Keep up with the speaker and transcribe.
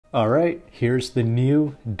All right, here's the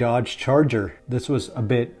new Dodge Charger. This was a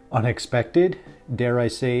bit unexpected. Dare I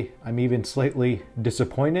say, I'm even slightly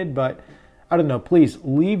disappointed, but I don't know. Please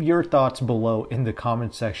leave your thoughts below in the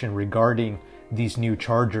comment section regarding these new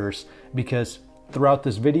Chargers, because throughout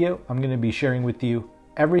this video, I'm going to be sharing with you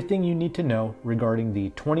everything you need to know regarding the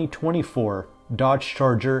 2024 Dodge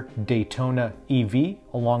Charger Daytona EV,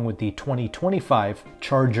 along with the 2025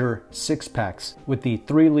 Charger 6-packs with the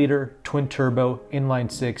 3-liter twin-turbo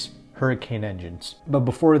inline-6 Hurricane engines. But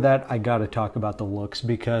before that, I gotta talk about the looks,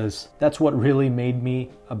 because that's what really made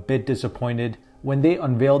me a bit disappointed. When they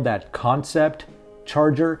unveiled that concept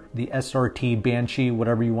Charger, the SRT Banshee,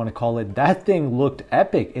 whatever you want to call it, that thing looked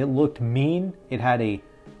epic. It looked mean. It had a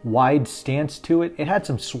wide stance to it. It had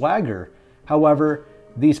some swagger. However,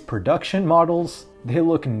 these production models, they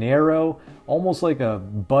look narrow, almost like a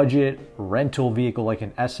budget rental vehicle, like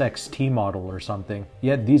an SXT model or something.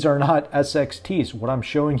 Yet these are not SXTs. What I'm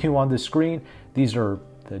showing you on the screen, these are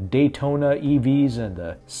the Daytona EVs and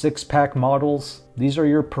the 6-pack models. These are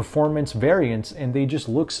your performance variants, and they just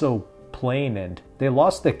look so plain, and they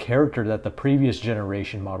lost the character that the previous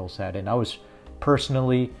generation models had. And I was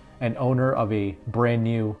personally an owner of a brand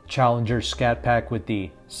new Challenger Scat Pack with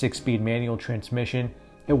the 6-speed manual transmission.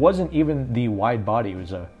 It wasn't even the wide body, it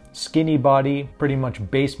was a skinny body, pretty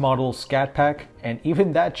much base model Scat Pack, and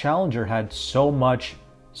even that Challenger had so much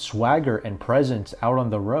swagger and presence out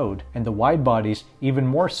on the road, and the wide bodies even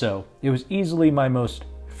more so. It was easily my most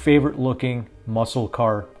favorite looking muscle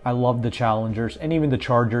car. I love the Challengers, and even the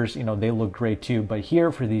Chargers, you know, they look great too. But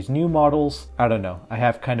here for these new models, I don't know, I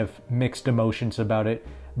have kind of mixed emotions about it.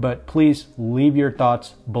 But please leave your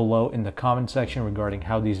thoughts below in the comment section regarding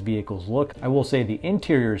how these vehicles look. I will say the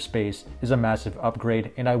interior space is a massive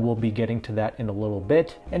upgrade, and I will be getting to that in a little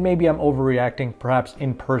bit. And maybe I'm overreacting. Perhaps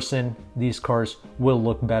in person, these cars will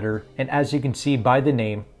look better. And as you can see by the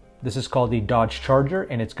name, this is called the Dodge Charger,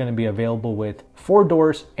 and it's going to be available with 4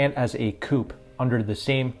 doors and as a coupe under the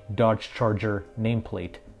same Dodge Charger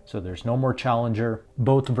nameplate. So there's no more Challenger.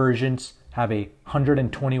 Both versions have a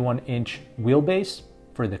 121-inch wheelbase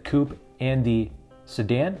for the coupe and the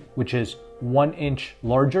sedan, which is 1 inch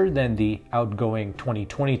larger than the outgoing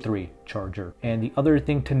 2023 Charger. And the other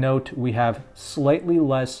thing to note, we have slightly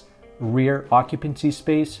less rear occupancy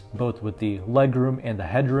space, both with the legroom and the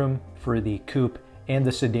headroom for the coupe and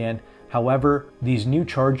the sedan. However, these new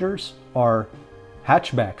Chargers are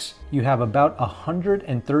hatchbacks. You have about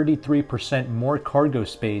 133% more cargo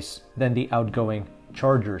space than the outgoing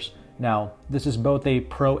Chargers. Now, this is both a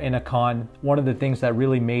pro and a con. One of the things that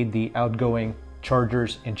really made the outgoing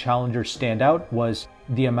Chargers and Challengers stand out was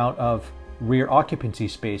the amount of rear occupancy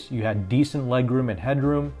space. You had decent legroom and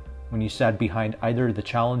headroom when you sat behind either the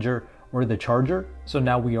Challenger or the Charger. So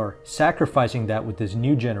now we are sacrificing that with this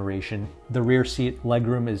new generation. The rear seat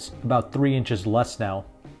legroom is about 3 inches less now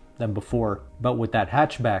than before. But with that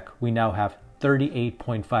hatchback, we now have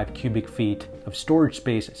 38.5 cubic feet of storage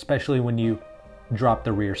space, especially when you drop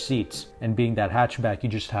the rear seats. And being that hatchback, you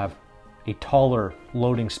just have a taller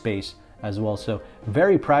loading space as well. So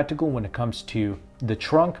very practical when it comes to the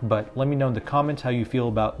trunk. But let me know in the comments how you feel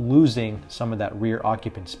about losing some of that rear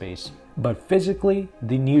occupant space. But physically,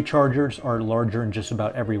 the new Chargers are larger in just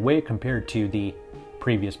about every way compared to the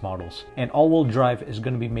previous models. And all-wheel drive is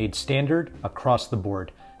going to be made standard across the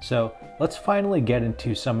board. So let's finally get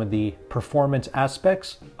into some of the performance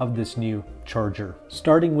aspects of this new Charger.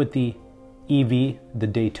 Starting with the EV, the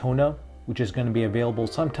Daytona, which is going to be available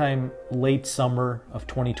sometime late summer of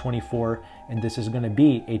 2024, and this is going to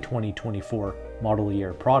be a 2024 model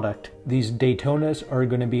year product. These Daytonas are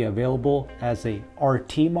going to be available as a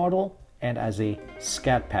RT model and as a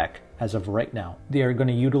Scat Pack as of right now. They are going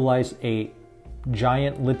to utilize a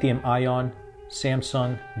giant lithium-ion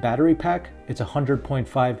Samsung battery pack. It's a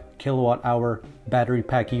 100.5 kilowatt hour battery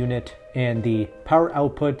pack unit, and the power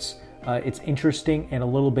outputs, it's interesting and a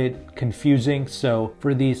little bit confusing. So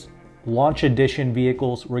for these launch edition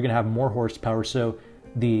vehicles, we're going to have more horsepower. So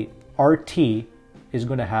the RT is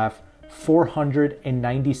going to have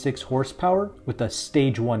 496 horsepower with a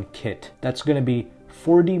stage 1 kit. That's going to be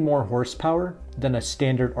 40 more horsepower than a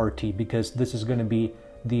standard RT, because this is going to be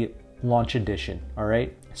the launch edition. All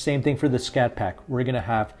right, same thing for the Scat Pack. We're going to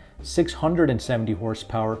have 670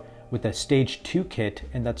 horsepower with a stage 2 kit,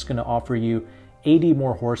 and that's going to offer you 80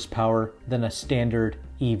 more horsepower than a standard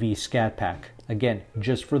EV Scat Pack. Again,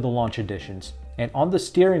 just for the launch editions. And on the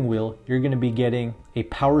steering wheel, you're going to be getting a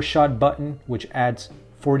power shot button, which adds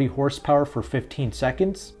 40 horsepower for 15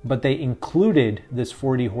 seconds, but they included this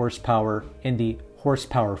 40 horsepower in the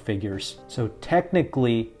horsepower figures. So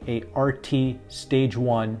technically a RT Stage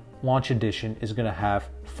 1 Launch Edition is going to have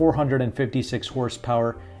 456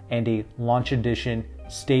 horsepower and a launch edition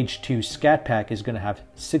Stage 2 Scat Pack is going to have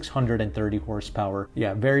 630 horsepower.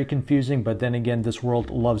 Yeah, very confusing, but then again, this world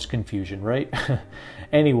loves confusion, right?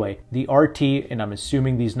 Anyway, the RT, and I'm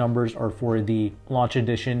assuming these numbers are for the launch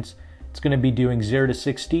editions, it's going to be doing 0 to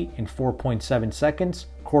 60 in 4.7 seconds,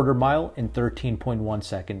 quarter mile in 13.1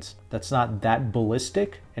 seconds. That's not that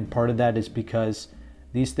ballistic, and part of that is because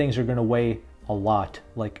these things are going to weigh a lot,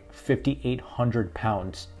 like 5,800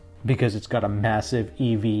 pounds, because it's got a massive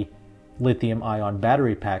EV lithium-ion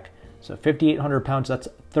battery pack. So 5,800 pounds, that's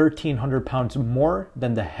 1,300 pounds more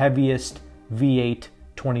than the heaviest V8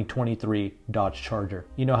 2023 Dodge Charger.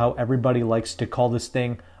 You know how everybody likes to call this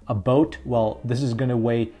thing a boat? Well, this is going to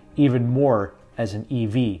weigh even more as an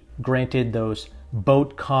EV. Granted, those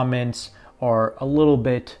boat comments are a little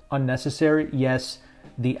bit unnecessary. Yes,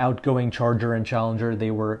 the outgoing Charger and Challenger,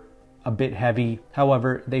 they were a bit heavy.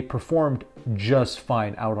 However, they performed just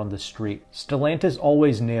fine out on the street. Stellantis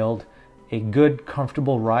always nailed a good,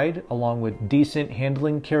 comfortable ride along with decent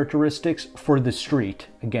handling characteristics for the street.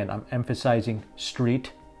 Again, I'm emphasizing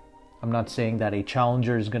street. I'm not saying that a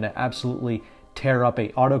Challenger is going to absolutely tear up a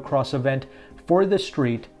autocross event. For the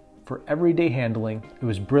street, for everyday handling, it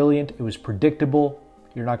was brilliant, it was predictable.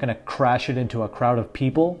 You're not going to crash it into a crowd of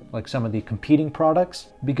people like some of the competing products,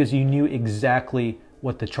 because you knew exactly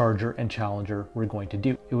what the Charger and Challenger were going to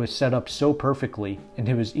do. It was set up so perfectly, and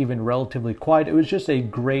it was even relatively quiet. It was just a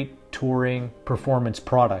great touring performance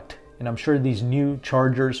product. And I'm sure these new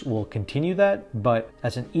Chargers will continue that, but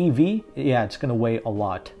as an EV, yeah, it's going to weigh a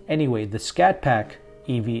lot. Anyway, the Scat Pack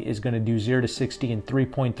EV is going to do 0 to 60 in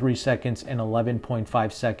 3.3 seconds and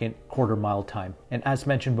 11.5 second quarter mile time. And as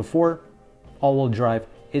mentioned before, all-wheel drive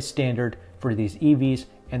is standard for these EVs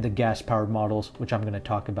and the gas-powered models, which I'm going to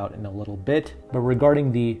talk about in a little bit. But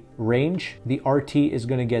regarding the range, the RT is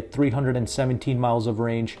going to get 317 miles of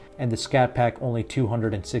range, and the Scat Pack only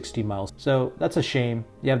 260 miles. So that's a shame.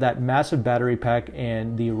 You have that massive battery pack,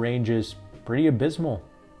 and the range is pretty abysmal.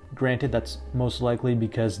 Granted, that's most likely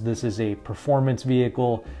because this is a performance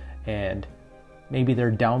vehicle, and maybe they're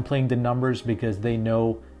downplaying the numbers because they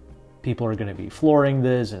know people are going to be flooring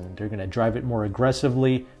this and they're going to drive it more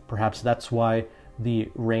aggressively. Perhaps that's why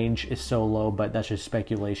the range is so low, but that's just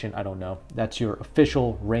speculation. I don't know. That's your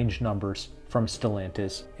official range numbers from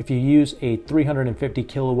Stellantis. If you use a 350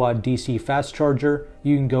 kilowatt DC fast charger,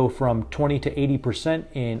 you can go from 20 to 80%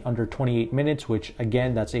 in under 28 minutes, which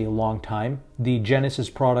again, that's a long time. The Genesis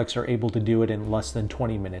products are able to do it in less than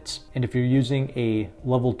 20 minutes. And if you're using a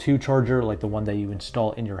level 2 charger, like the one that you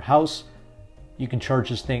install in your house, you can charge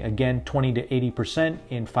this thing again 20 to 80%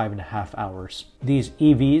 in 5.5 hours. These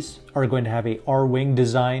EVs are going to have a R-wing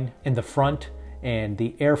design in the front, and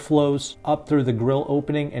the air flows up through the grille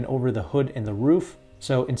opening and over the hood and the roof.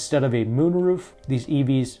 So instead of a moonroof, these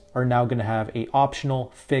EVs are now going to have a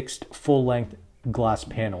optional fixed full-length glass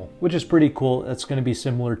panel, which is pretty cool. That's going to be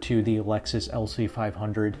similar to the Lexus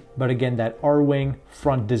LC500. But again, that R-wing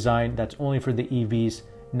front design, that's only for the EVs,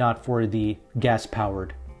 not for the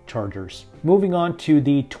gas-powered Chargers. Moving on to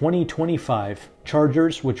the 2025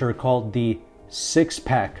 Chargers, which are called the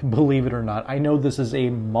SIXPACK, believe it or not. I know this is a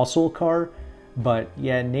muscle car, but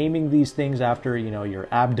yeah, naming these things after, you know, your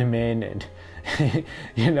abdomen and,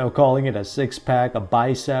 you know, calling it a six-pack, a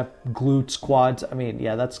bicep, glutes, quads. I mean,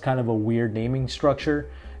 yeah, that's kind of a weird naming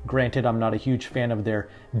structure. Granted, I'm not a huge fan of their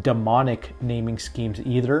demonic naming schemes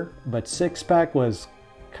either, but SIXPACK was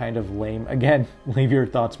kind of lame. Again, leave your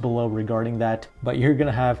thoughts below regarding that. But you're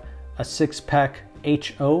gonna have a SIXPACK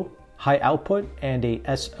HO, high output, and a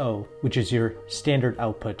SO, which is your standard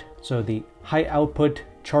output. So the high output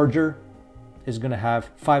Charger is gonna have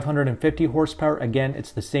 550 horsepower. Again,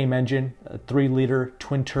 it's the same engine, a 3-liter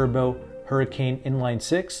twin turbo Hurricane inline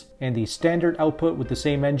 6, and the standard output with the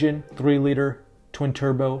same engine, 3-liter twin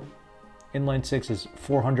turbo inline 6, is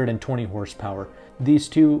 420 horsepower. These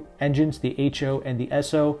two engines, the HO and the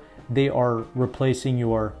SO, they are replacing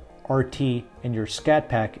your RT and your Scat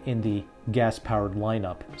Pack in the gas-powered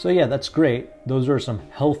lineup. So yeah, that's great. Those are some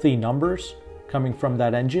healthy numbers coming from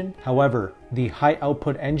that engine. However, the high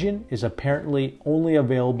output engine is apparently only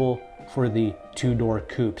available for the 2-door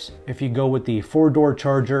coupes. If you go with the 4-door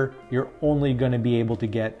Charger, you're only going to be able to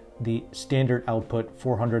get the standard output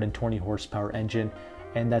 420 horsepower engine,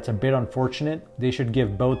 and that's a bit unfortunate. They should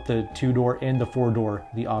give both the 2-door and the 4-door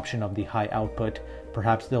the option of the high output.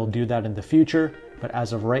 Perhaps they'll do that in the future, but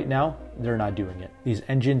as of right now, they're not doing it. These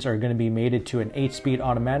engines are going to be mated to an 8-speed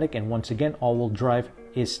automatic, and once again, all-wheel drive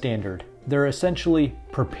is standard. They're essentially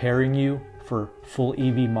preparing you for full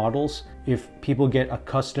EV models. If people get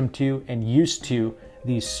accustomed to and used to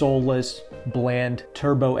these soulless, bland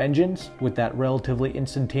turbo engines with that relatively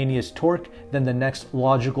instantaneous torque, then the next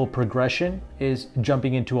logical progression is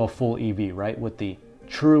jumping into a full EV, right? With the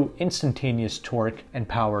true instantaneous torque and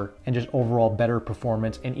power and just overall better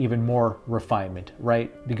performance and even more refinement,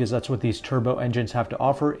 right? Because that's what these turbo engines have to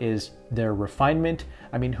offer, is their refinement.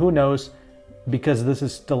 I mean, who knows? Because this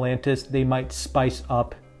is Stellantis, they might spice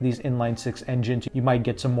up these inline six engines. You might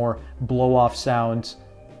get some more blow-off sounds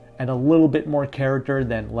and a little bit more character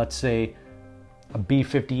than, let's say, a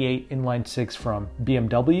B58 inline six from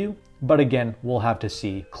BMW. But again, we'll have to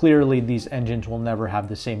see. Clearly, these engines will never have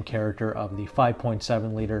the same character of the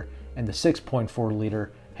 5.7 liter and the 6.4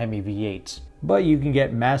 liter Hemi V8s. But you can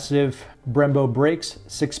get massive Brembo brakes,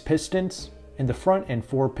 6 pistons in the front and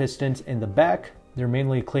 4 pistons in the back. They're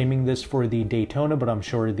mainly claiming this for the Daytona, but I'm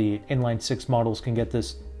sure the inline six models can get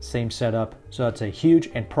this same setup. So that's a huge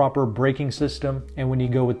and proper braking system. And when you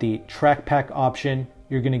go with the track pack option,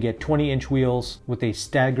 you're going to get 20-inch wheels with a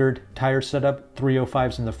staggered tire setup,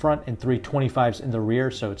 305s in the front and 325s in the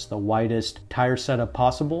rear, so it's the widest tire setup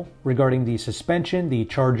possible. Regarding the suspension, the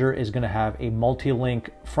Charger is going to have a multi-link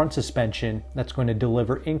front suspension that's going to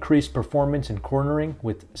deliver increased performance in cornering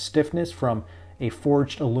with stiffness from a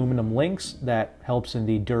forged aluminum links that helps in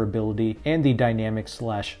the durability and the dynamic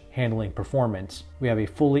 / handling performance. We have a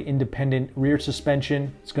fully independent rear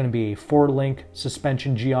suspension. It's going to be a 4-link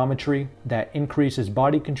suspension geometry that increases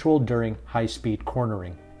body control during high-speed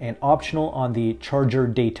cornering. And optional on the Charger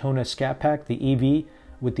Daytona Scat Pack, the EV,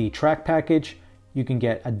 with the track package, you can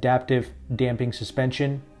get adaptive damping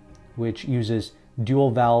suspension, which uses dual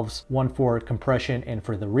valves, one for compression and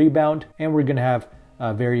for the rebound. And we're going to have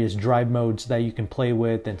various drive modes that you can play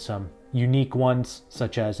with, and some unique ones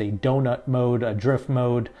such as a donut mode, a drift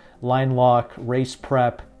mode, line lock, race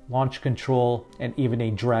prep, launch control, and even a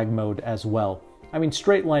drag mode as well. I mean,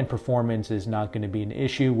 straight line performance is not going to be an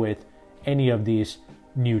issue with any of these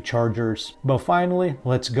new Chargers. But finally,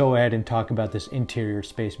 let's go ahead and talk about this interior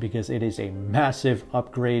space, because it is a massive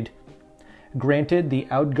upgrade. Granted, the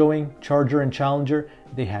outgoing Charger and Challenger,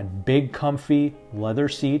 they had big comfy leather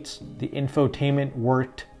seats, the infotainment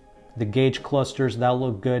worked, the gauge clusters, that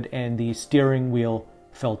looked good, and the steering wheel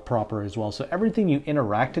felt proper as well. So everything you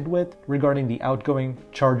interacted with regarding the outgoing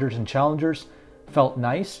Chargers and Challengers felt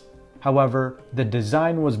nice. However, the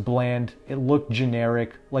design was bland, it looked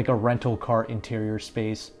generic, like a rental car interior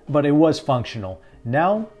space, but it was functional.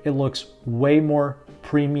 Now it looks way more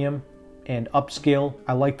premium and upscale.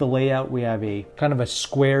 I like the layout. We have a kind of a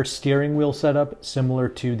square steering wheel setup similar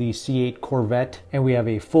to the C8 Corvette, and we have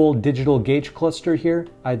a full digital gauge cluster here,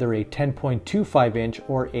 either a 10.25 inch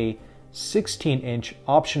or a 16-inch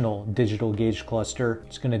optional digital gauge cluster.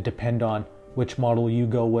 It's going to depend on which model you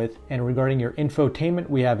go with. And regarding your infotainment,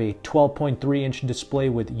 we have a 12.3-inch display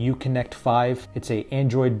with Uconnect 5. It's a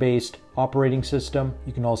Android-based operating system.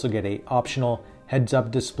 You can also get a optional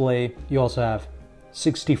heads-up display. You also have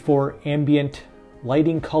 64 ambient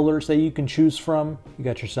lighting colors that you can choose from. You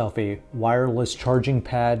got yourself a wireless charging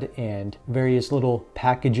pad and various little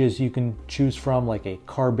packages you can choose from, like a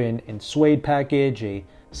carbon and suede package, a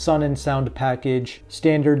sun and sound package.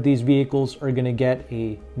 Standard, these vehicles are going to get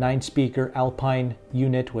a 9-speaker Alpine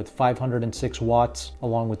unit with 506 watts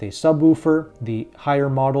along with a subwoofer. The higher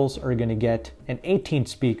models are going to get an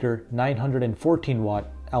 18-speaker 914 watt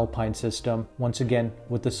Alpine system, once again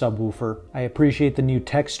with the subwoofer. I appreciate the new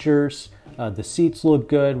textures. The seats look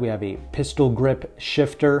good. We have a pistol grip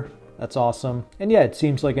shifter. That's awesome. And yeah, it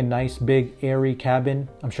seems like a nice big airy cabin.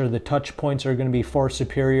 I'm sure the touch points are going to be far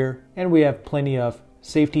superior. And we have plenty of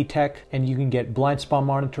safety tech, and you can get blind spot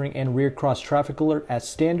monitoring and rear cross traffic alert as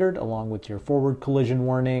standard, along with your forward collision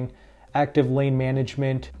warning, active lane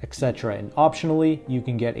management, etc. And optionally, you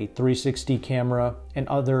can get a 360 camera and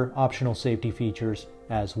other optional safety features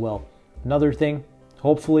as well. Another thing,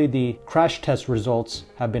 hopefully the crash test results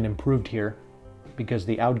have been improved here, because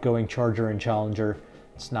the outgoing Charger and Challenger,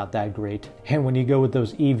 it's not that great. And when you go with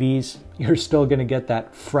those EVs, you're still going to get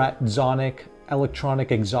that Fratzonic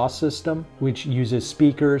electronic exhaust system, which uses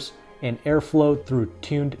speakers and airflow through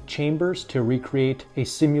tuned chambers to recreate a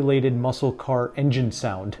simulated muscle car engine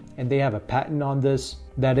sound. And they have a patent on this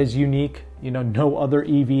that is unique. You know, no other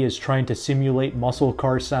EV is trying to simulate muscle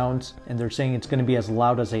car sounds, and they're saying it's going to be as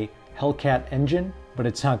loud as a Hellcat engine, but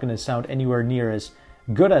it's not going to sound anywhere near as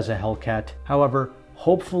good as a Hellcat. However,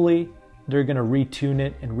 hopefully they're going to retune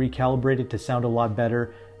it and recalibrate it to sound a lot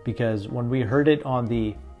better, because when we heard it on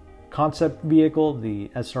the concept vehicle, the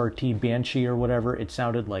SRT Banshee or whatever, it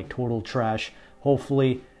sounded like total trash.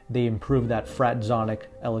 Hopefully they improve that Fratzonic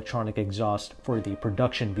electronic exhaust for the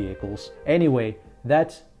production vehicles. Anyway,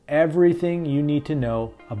 that's everything you need to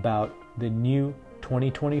know about the new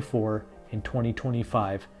 2024 and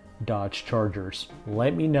 2025 Dodge Chargers.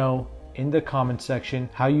 Let me know in the comment section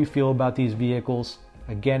how you feel about these vehicles.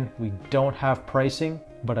 Again, we don't have pricing,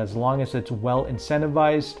 but as long as it's well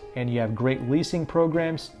incentivized and you have great leasing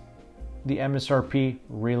programs, the MSRP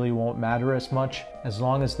really won't matter as much. As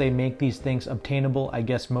long as they make these things obtainable, I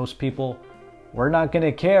guess most people, we're not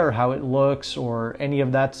gonna care how it looks or any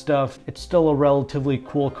of that stuff. It's still a relatively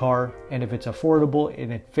cool car, and if it's affordable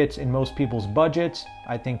and it fits in most people's budgets,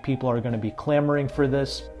 I think people are gonna be clamoring for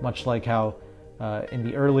this, much like how in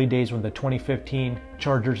the early days when the 2015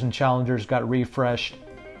 Chargers and Challengers got refreshed.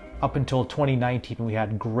 Up until 2019, we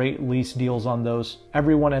had great lease deals on those.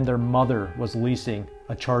 Everyone and their mother was leasing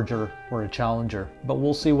a Charger or a Challenger. But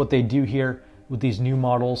we'll see what they do here with these new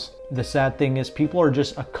models. The sad thing is people are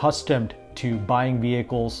just accustomed to buying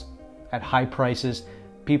vehicles at high prices.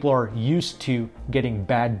 People are used to getting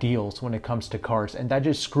bad deals when it comes to cars, and that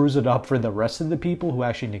just screws it up for the rest of the people who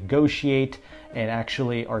actually negotiate and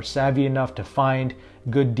actually are savvy enough to find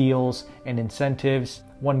good deals and incentives.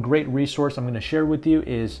 One great resource I'm going to share with you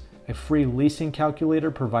is a free leasing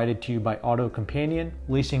calculator provided to you by AutoCompanion.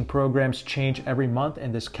 Leasing programs change every month,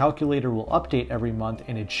 and this calculator will update every month,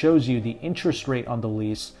 and it shows you the interest rate on the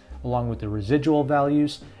lease along with the residual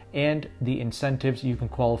values and the incentives you can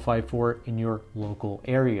qualify for in your local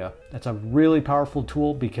area. That's a really powerful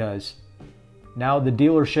tool because now the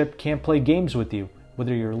dealership can't play games with you.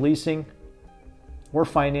 Whether you're leasing or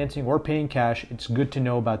financing or paying cash, it's good to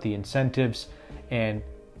know about the incentives and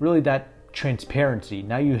really that transparency.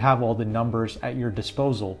 Now you have all the numbers at your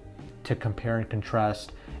disposal to compare and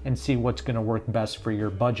contrast and see what's going to work best for your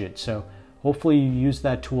budget. So hopefully you use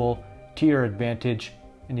that tool to your advantage.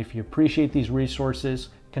 And if you appreciate these resources,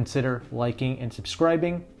 consider liking and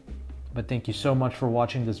subscribing. But thank you so much for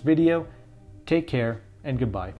watching this video. Take care and goodbye.